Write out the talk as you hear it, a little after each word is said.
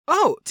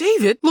Oh,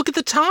 David, look at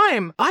the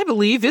time. I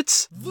believe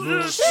it's...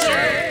 The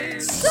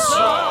Chainsaw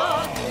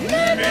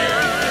Minute!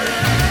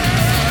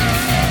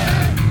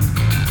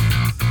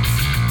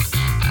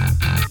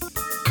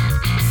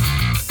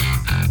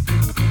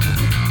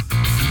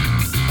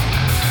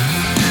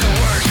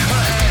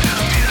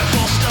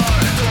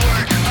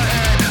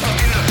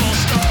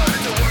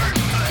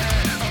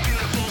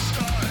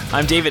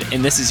 I'm David,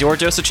 and this is your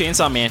dose of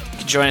Chainsaw Man. You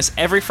can join us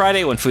every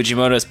Friday when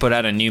Fujimoto has put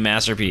out a new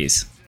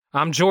masterpiece.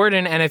 I'm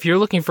Jordan, and if you're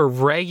looking for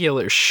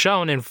regular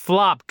shonen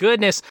flop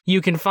goodness, you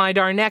can find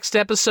our next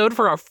episode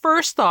for our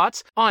first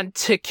thoughts on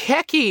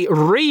Takeki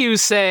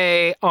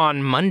Ryusei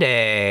on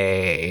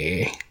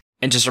Monday.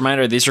 And just a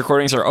reminder, these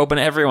recordings are open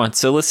to everyone,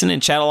 so listen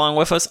and chat along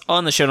with us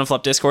on the Shonen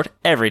Flop Discord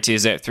every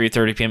Tuesday at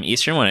 3:30 p.m.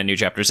 Eastern when a new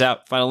chapter's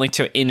out. Find a link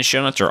to it in the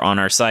show notes or on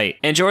our site.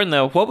 And Jordan,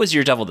 though, what was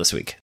your devil this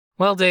week?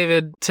 Well,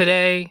 David,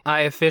 today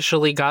I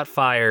officially got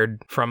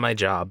fired from my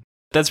job.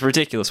 That's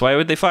ridiculous. Why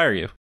would they fire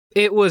you?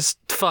 It was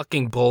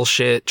fucking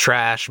bullshit,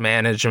 trash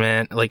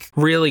management, like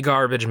really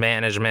garbage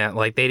management.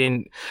 Like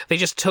they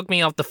just took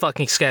me off the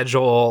fucking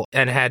schedule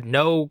and had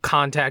no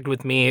contact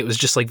with me. It was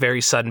just like very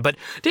sudden. But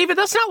David,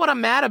 that's not what I'm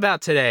mad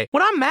about today.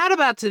 What I'm mad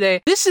about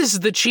today, this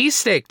is the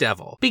cheesesteak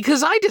devil,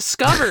 because I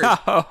discovered...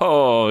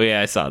 Oh, yeah,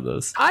 I saw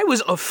this. I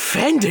was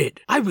offended.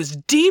 I was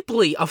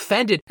deeply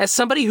offended as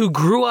somebody who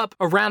grew up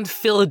around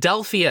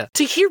Philadelphia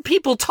to hear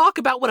people talk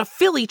about what a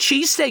Philly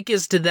cheesesteak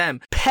is to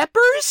them.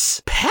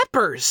 Peppers?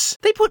 Peppers.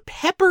 They put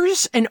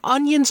peppers and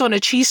onions on a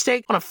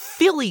cheesesteak, on a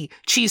Philly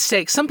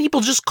cheesesteak. Some people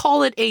just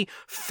call it a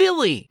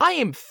Philly. I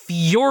am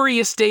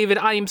furious, David.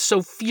 I am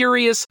so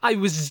furious. I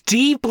was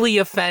deeply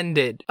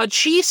offended. A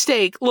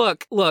cheesesteak,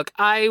 look,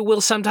 I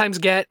will sometimes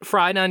get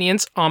fried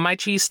onions on my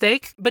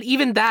cheesesteak, but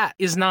even that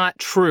is not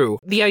true.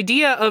 The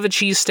idea of a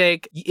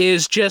cheesesteak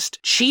is just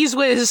Cheez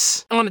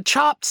Whiz on a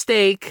chopped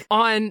steak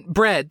on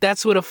bread.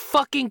 That's what a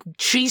fucking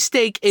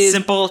cheesesteak is.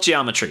 Simple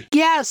geometry.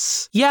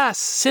 Yes,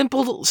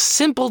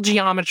 simple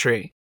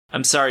geometry.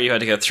 I'm sorry you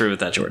had to go through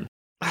with that, Jordan.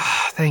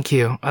 Thank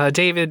you.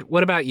 David,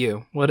 what about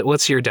you?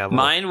 What's your devil?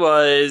 Mine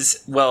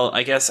was, well,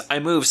 I guess I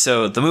moved,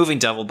 so the moving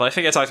devil, but I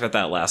think I talked about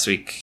that last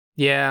week.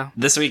 Yeah.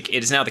 This week,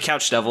 it is now the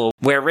couch devil,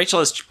 where Rachel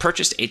has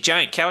purchased a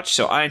giant couch,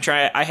 so I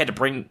had to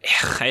bring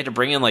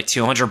in like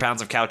 200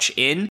 pounds of couch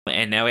in,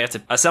 and now we have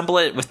to assemble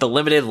it with the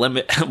limited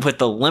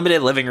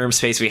living room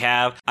space we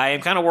have. I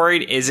am kind of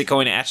worried, is it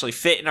going to actually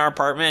fit in our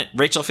apartment?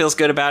 Rachel feels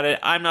good about it.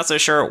 I'm not so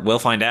sure. We'll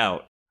find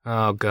out.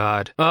 Oh,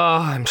 God. Oh,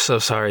 I'm so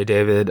sorry,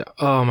 David.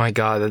 Oh, my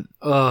God.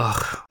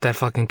 Ugh, that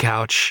fucking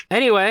couch.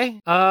 Anyway,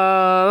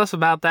 that's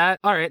about that.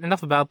 All right,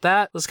 enough about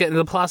that. Let's get into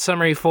the plot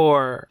summary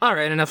for... All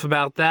right, enough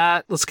about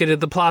that. Let's get into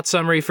the plot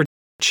summary for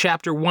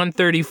Chapter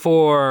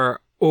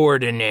 134,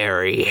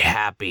 Ordinary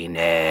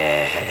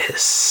Happiness.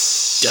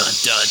 Dun,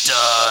 dun,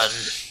 dun.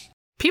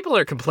 People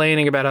are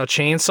complaining about how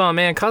Chainsaw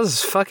Man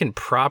causes fucking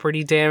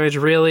property damage,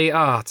 really?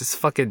 Oh, just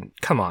fucking...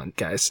 Come on,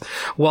 guys.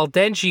 While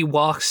Denji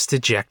walks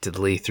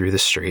dejectedly through the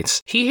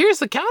streets, he hears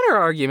the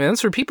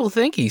counter-arguments where people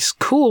think he's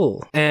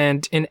cool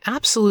and an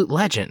absolute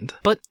legend,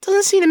 but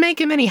doesn't seem to make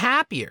him any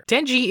happier.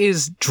 Denji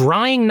is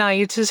drying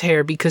Nayuta's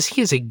hair because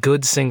he is a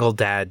good single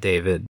dad,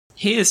 David.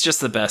 He is just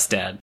the best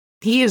dad.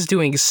 He is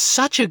doing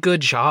such a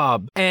good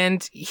job,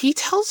 and he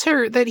tells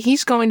her that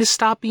he's going to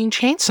stop being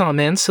Chainsaw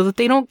Man so that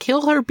they don't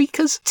kill her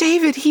because,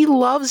 David, he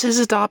loves his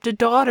adopted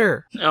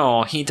daughter.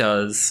 Oh, he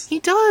does. He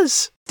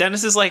does.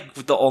 Dennis is like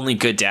the only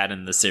good dad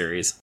in the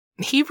series.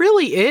 He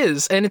really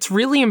is, and it's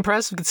really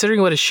impressive considering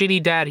what a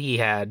shitty dad he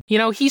had. You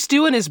know, he's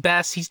doing his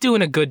best, he's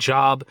doing a good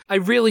job. I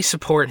really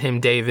support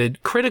him,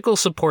 David. Critical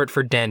support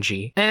for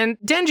Denji. And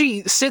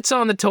Denji sits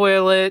on the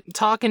toilet,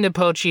 talking to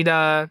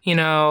Pochita. You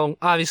know,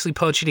 obviously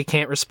Pochita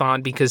can't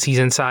respond because he's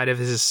inside of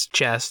his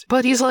chest.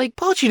 But he's like,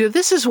 Pochita,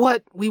 this is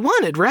what we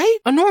wanted, right?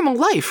 A normal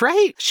life,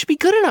 right? Should be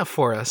good enough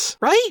for us,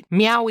 right?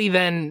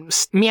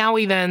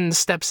 Meowie then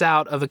steps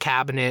out of a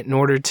cabinet in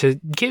order to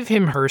give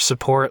him her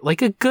support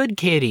like a good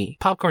kitty.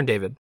 Popcorn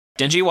David.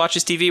 Denji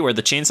watches TV where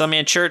the Chainsaw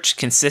Man church,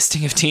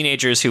 consisting of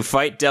teenagers who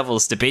fight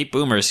devils, debate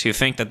boomers who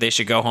think that they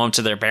should go home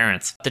to their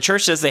parents. The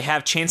church says they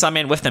have Chainsaw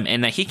Man with them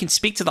and that he can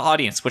speak to the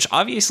audience, which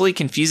obviously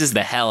confuses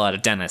the hell out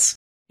of Dennis.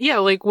 Yeah,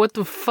 like, what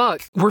the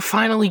fuck? We're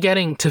finally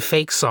getting to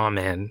Fake Saw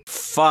Man.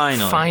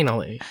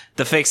 Finally.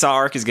 The Fake Saw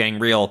arc is getting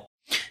real.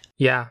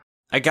 Yeah.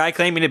 A guy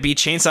claiming to be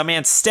Chainsaw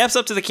Man steps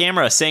up to the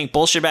camera saying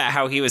bullshit about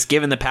how he was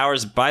given the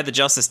powers by the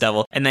Justice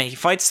Devil and that he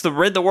fights to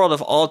rid the world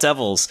of all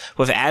devils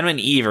with Adam and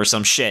Eve or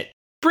some shit.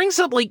 Brings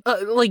up like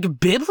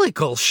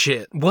biblical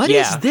shit. What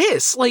is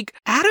this? Like,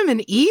 Adam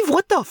and Eve?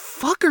 What the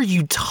fuck are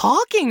you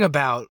talking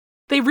about?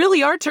 They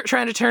really are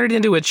trying to turn it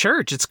into a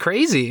church. It's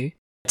crazy.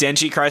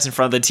 Denji cries in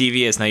front of the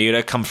TV as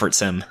Nayuta comforts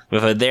him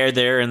with a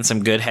there and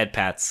some good head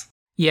pats.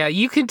 Yeah,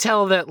 you can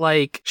tell that,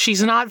 like,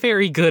 she's not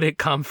very good at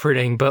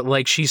comforting, but,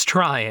 like, she's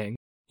trying,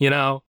 you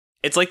know?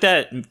 It's like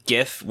that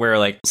gif where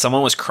like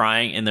someone was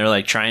crying and they're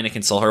like trying to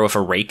console her with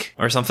a rake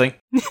or something.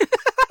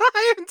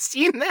 I haven't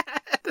seen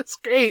that. That's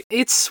great.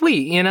 It's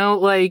sweet, you know?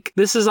 Like,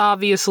 this is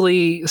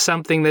obviously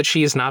something that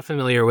she is not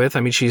familiar with. I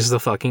mean, she's the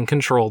fucking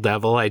control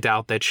devil. I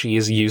doubt that she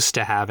is used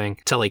to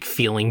like,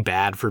 feeling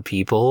bad for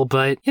people.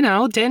 But, you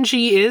know,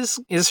 Denji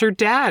is her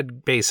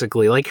dad,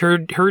 basically. Like, her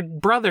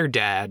brother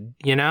dad,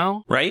 you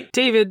know? Right?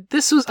 David,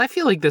 I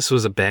feel like this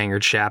was a banger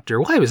chapter.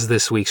 Why was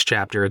this week's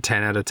chapter a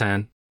 10 out of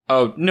 10?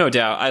 Oh, no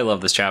doubt. I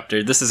love this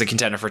chapter. This is a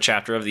contender for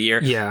chapter of the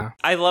year. Yeah.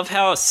 I love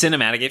how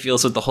cinematic it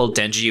feels with the whole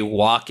Denji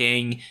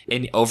walking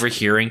and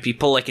overhearing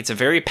people. Like, it's a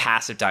very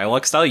passive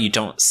dialogue style you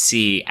don't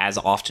see as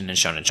often in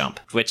Shonen Jump,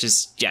 which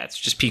is, yeah, it's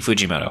just peak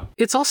Fujimoto.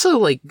 It's also,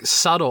 like,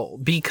 subtle,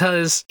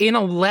 because in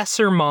a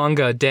lesser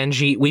manga,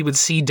 we would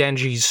see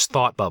Denji's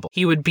thought bubble.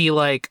 He would be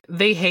like,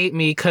 they hate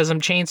me because I'm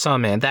Chainsaw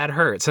Man. That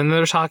hurts. And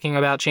they're talking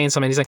about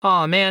Chainsaw Man. He's like,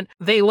 oh, man,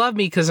 they love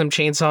me because I'm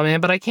Chainsaw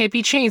Man, but I can't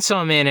be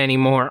Chainsaw Man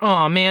anymore.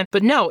 Oh, man.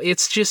 But no,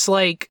 it's just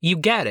like, you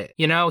get it,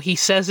 you know? He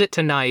says it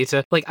to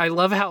Nayuta. Like, I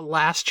love how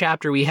last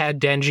chapter we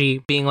had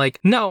Denji being like,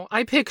 no,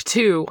 I pick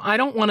two. I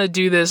don't want to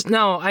do this.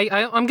 No,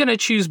 I'm gonna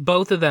choose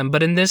both of them.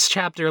 But in this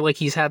chapter, like,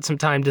 he's had some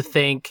time to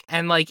think.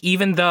 And, like,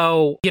 even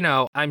though, you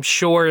know, I'm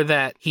sure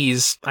that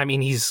he's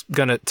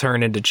gonna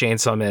turn into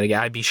Chainsaw Man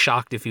again. I'd be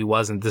shocked if he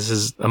wasn't. This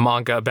is a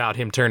manga about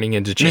him turning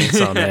into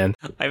Chainsaw Man.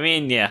 I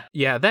mean, yeah.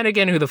 Yeah, then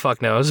again, who the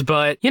fuck knows?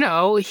 But, you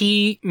know,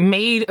 he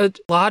made a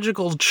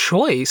logical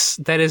choice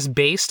that is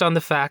based on the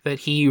fact that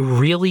he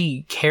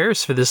really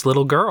cares for this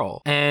little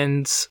girl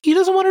and he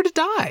doesn't want her to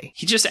die.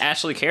 He just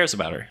actually cares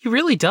about her. He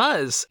really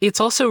does. It's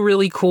also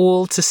really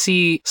cool to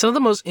see some of the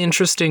most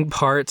interesting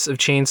parts of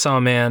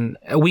Chainsaw Man.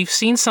 We've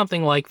seen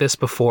something like this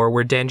before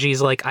where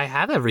Denji's like, I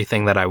have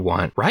everything that I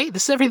want, right?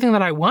 This is everything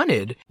that I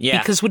wanted. Yeah.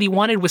 Because what he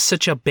wanted was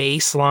such a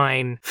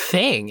baseline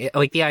thing.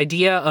 Like the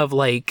idea of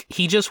like,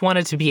 he just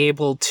wanted to be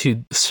able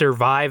to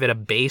survive at a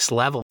base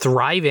level.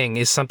 Thriving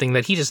is something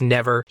that he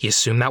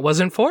assumed that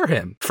wasn't for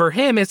him. For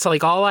him, it's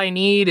like, all I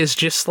need is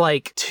just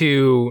like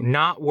to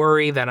not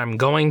worry that I'm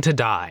going to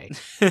die.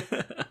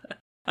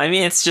 I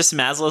mean, it's just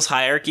Maslow's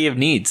hierarchy of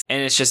needs.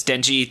 And it's just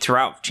Denji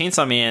throughout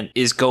Chainsaw Man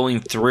is going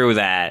through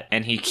that.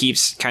 And he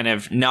keeps kind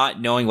of not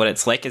knowing what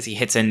it's like as he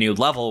hits a new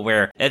level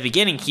where at the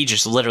beginning, he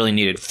just literally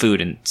needed food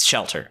and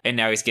shelter. And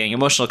now he's getting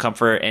emotional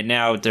comfort. And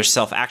now there's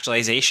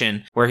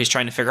self-actualization where he's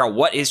trying to figure out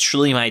what is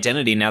truly my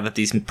identity now that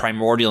these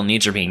primordial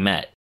needs are being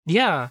met.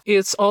 Yeah,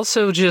 it's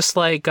also just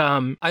like,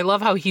 I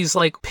love how he's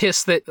like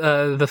pissed that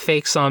the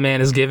fake Saw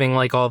Man is giving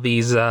like all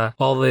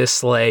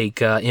this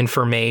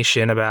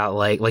information about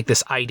like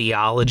this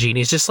ideology, and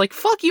he's just like,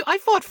 fuck you, I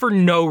fought for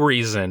no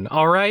reason,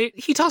 alright?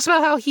 He talks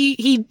about how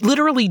he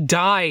literally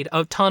died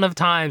a ton of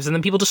times, and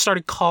then people just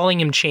started calling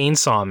him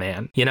Chainsaw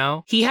Man, you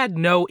know? He had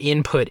no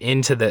input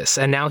into this,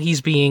 and now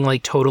he's being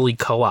like totally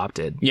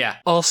co-opted. Yeah.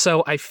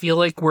 Also, I feel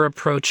like we're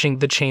approaching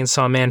the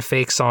Chainsaw Man,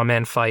 fake Saw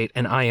Man fight,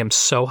 and I am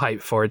so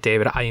hyped for it,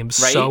 David. I am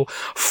so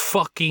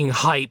fucking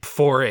hyped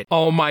for it.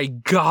 Oh my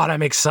god,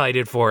 I'm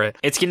excited for it.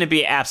 It's gonna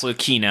be absolute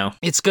Kino.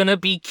 It's gonna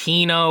be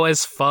Kino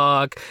as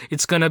fuck.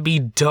 It's gonna be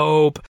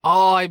dope.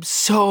 Oh, I'm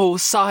so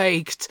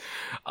psyched.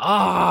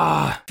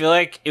 I feel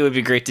like it would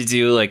be great to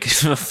do like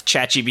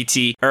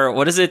ChatGPT, or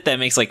what is it that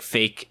makes like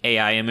fake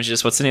AI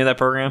images? What's the name of that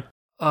program?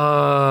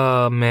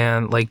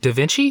 Man, like Da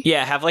Vinci?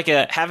 Yeah,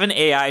 have an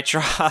AI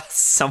draw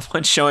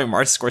someone showing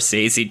Martin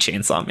Scorsese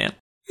Chainsaw Man.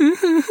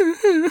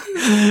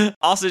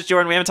 Also,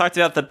 Jordan, we haven't talked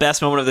about the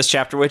best moment of this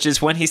chapter, which is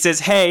when he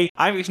says, hey,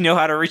 I know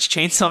how to reach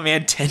Chainsaw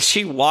Man.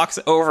 Denji walks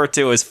over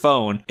to his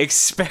phone,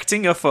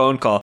 expecting a phone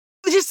call.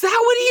 Is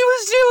that what he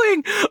was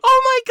doing?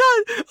 Oh my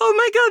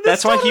god.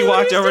 That's why he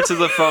walked over to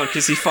the phone,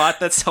 because he thought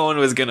that someone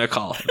was gonna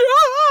call him.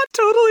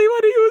 Totally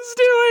what he was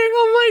doing.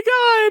 Oh my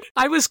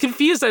god. I was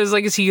confused. I was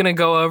like, is he gonna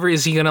go over?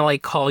 Is he gonna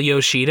like call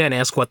Yoshida and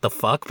ask what the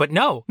fuck? But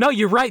no,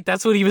 you're right.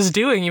 That's what he was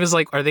doing. He was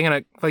like, are they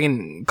gonna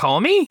fucking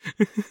call me?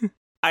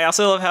 I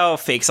also love how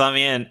Fake Saw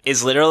Man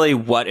is literally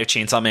what if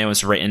Chainsaw Man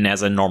was written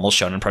as a normal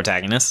shonen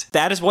protagonist.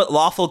 That is what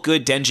lawful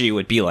good Denji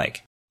would be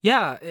like.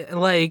 Yeah,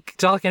 like,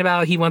 talking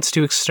about he wants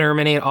to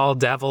exterminate all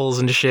devils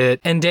and shit.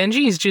 And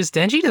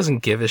Denji doesn't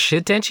give a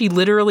shit. Denji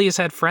literally has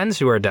had friends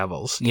who are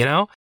devils, you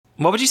know?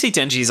 What would you say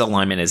Denji's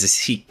alignment is? Is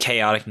he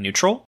chaotic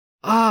neutral?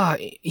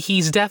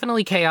 He's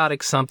definitely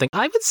chaotic something.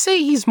 I would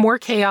say he's more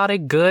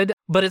chaotic good,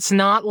 but it's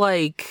not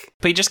like...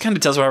 But he just kind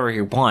of does whatever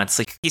he wants.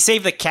 Like, he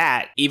saved the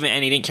cat,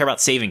 and he didn't care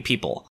about saving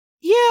people.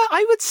 Yeah,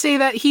 I would say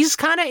that he's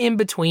kind of in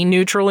between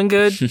neutral and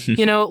good,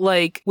 you know,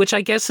 like, which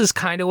I guess is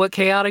kind of what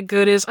chaotic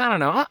good is. I don't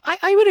know.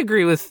 I would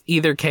agree with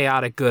either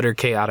chaotic good or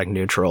chaotic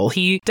neutral.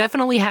 He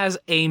definitely has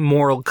a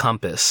moral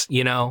compass,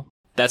 you know?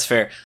 That's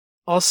fair.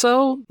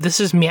 Also, this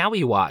is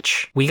Meowie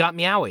Watch. We got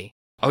Meowie.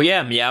 Oh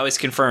yeah, Meow is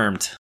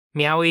confirmed.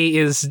 Meowie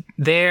is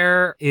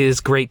there, is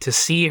great to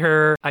see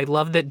her. I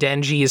love that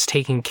Denji is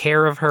taking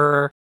care of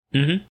her.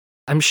 Mm-hmm.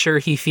 I'm sure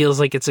he feels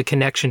like it's a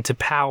connection to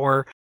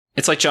power.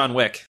 It's like John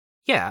Wick.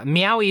 Yeah,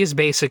 Meowie is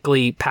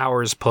basically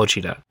Powers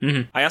Pochita.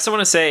 I also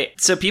want to say,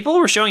 so people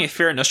were showing a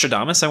fear of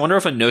Nostradamus. I wonder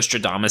if a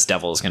Nostradamus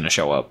devil is going to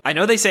show up. I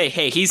know they say,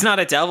 hey, he's not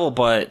a devil,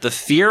 but the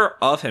fear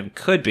of him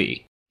could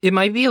be. It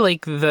might be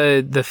like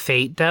the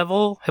Fate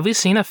Devil. Have we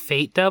seen a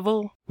Fate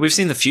Devil? We've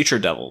seen the future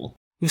devil.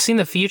 We've seen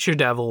the Future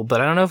Devil,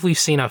 but I don't know if we've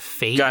seen a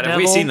Fate God, Devil. have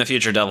we seen the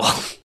future devil?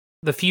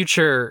 The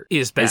future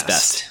is best, Is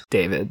best.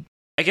 David.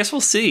 I guess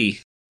we'll see.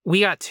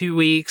 We got 2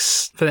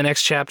 weeks for the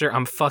next chapter.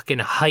 I'm fucking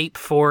hype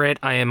for it.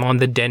 I am on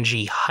the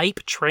Denji hype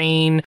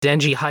train.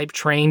 Denji hype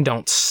train,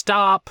 don't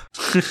stop.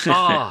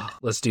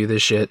 Let's do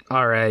this shit.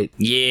 All right.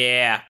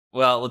 Yeah.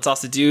 Well, let's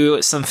also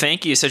do some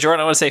thank yous. So, Jordan,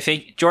 I want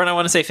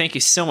to say thank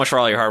you so much for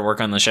all your hard work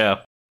on the show.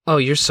 Oh,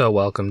 you're so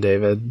welcome,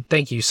 David.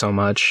 Thank you so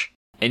much.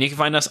 And you can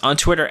find us on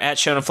Twitter at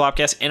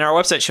ShonenFlopcast and our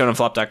website,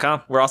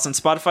 ShonenFlop.com. We're also on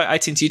Spotify,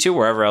 iTunes, YouTube,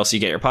 wherever else you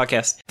get your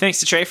podcasts.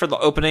 Thanks to Trey for the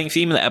opening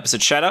theme and the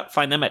episode shout-out.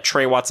 Find them at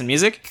Trey Watson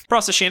Music. For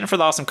also Shannon for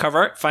the awesome cover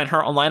art. Find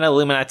her online at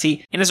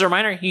Illuminati. And as a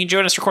reminder, you can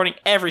join us recording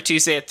every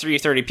Tuesday at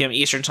 3:30 p.m.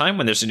 Eastern Time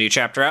when there's a new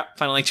chapter out.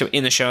 Find a link to it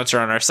in the show notes or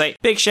on our site.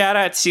 Big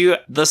shout-out to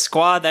the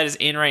squad that is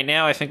in right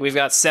now. I think we've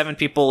got 7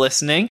 people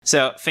listening.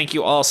 So thank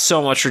you all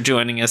so much for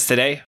joining us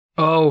today.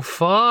 Oh,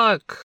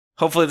 fuck.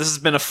 Hopefully this has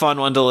been a fun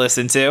one to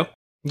listen to.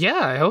 Yeah,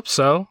 I hope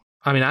so.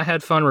 I mean, I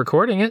had fun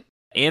recording it.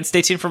 And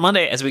stay tuned for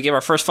Monday as we give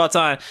our first thoughts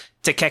on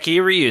Takeki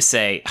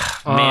Ryusei.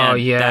 Man, oh,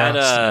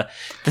 yeah.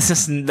 this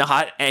is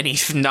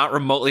not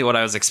remotely what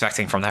I was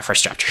expecting from that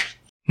first chapter.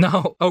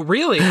 No. Oh,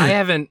 really? I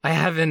haven't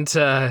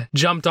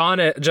jumped on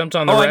the rest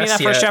that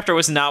yet. first chapter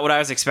was not what I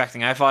was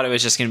expecting. I thought it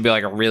was just going to be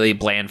like a really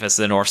bland Fist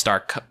of the North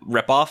Star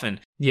ripoff, and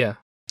yeah,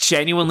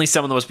 genuinely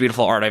some of the most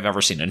beautiful art I've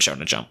ever seen in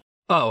Shonen Jump.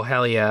 Oh,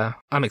 hell yeah.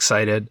 I'm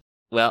excited.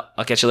 Well,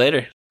 I'll catch you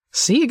later.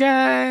 See you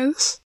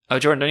guys. Oh,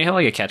 Jordan, don't you have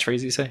like a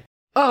catchphrase you say?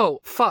 Oh,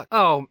 fuck.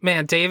 Oh,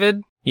 man,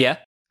 David. Yeah?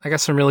 I got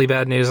some really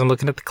bad news. I'm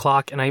looking at the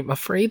clock, and I'm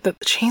afraid that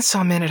the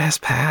Chainsaw Minute has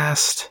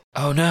passed.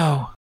 Oh,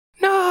 no.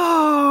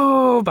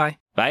 No! Bye.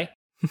 Bye.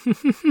 Chainsaw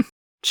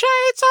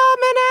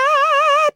Minute!